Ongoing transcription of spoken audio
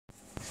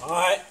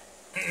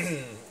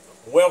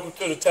Welcome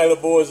to the Taylor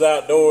Boys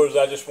Outdoors.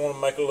 I just want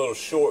to make a little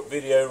short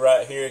video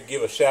right here.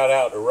 Give a shout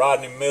out to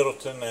Rodney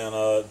Middleton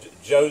and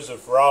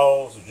Joseph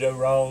Rawls, Joe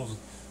Rawls.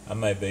 I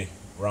may be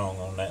wrong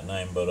on that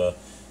name, but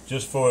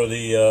just for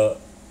the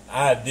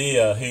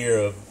idea here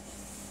of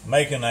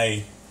making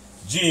a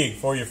jig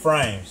for your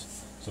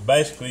frames. So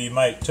basically you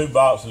make two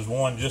boxes,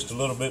 one just a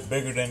little bit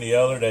bigger than the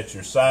other that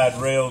your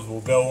side rails will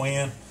go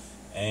in,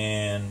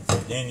 and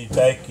then you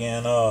take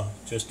and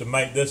just to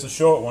make this a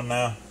short one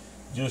now,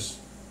 just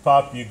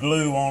pop your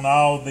glue on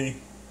all the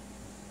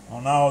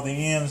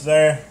ends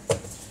there,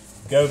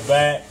 go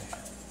back,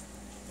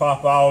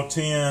 pop all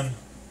 10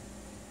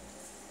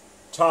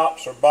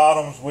 tops or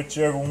bottoms,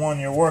 whichever one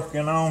you're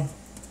working on,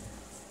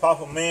 pop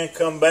them in,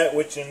 come back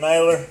with your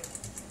nailer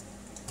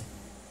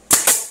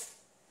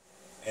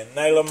and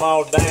nail them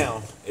all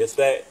down. It's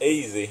that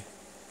easy.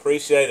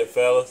 Appreciate it,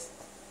 fellas.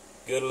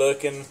 Good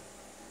looking,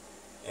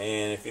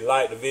 and if you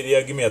like the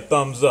video, give me a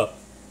thumbs up.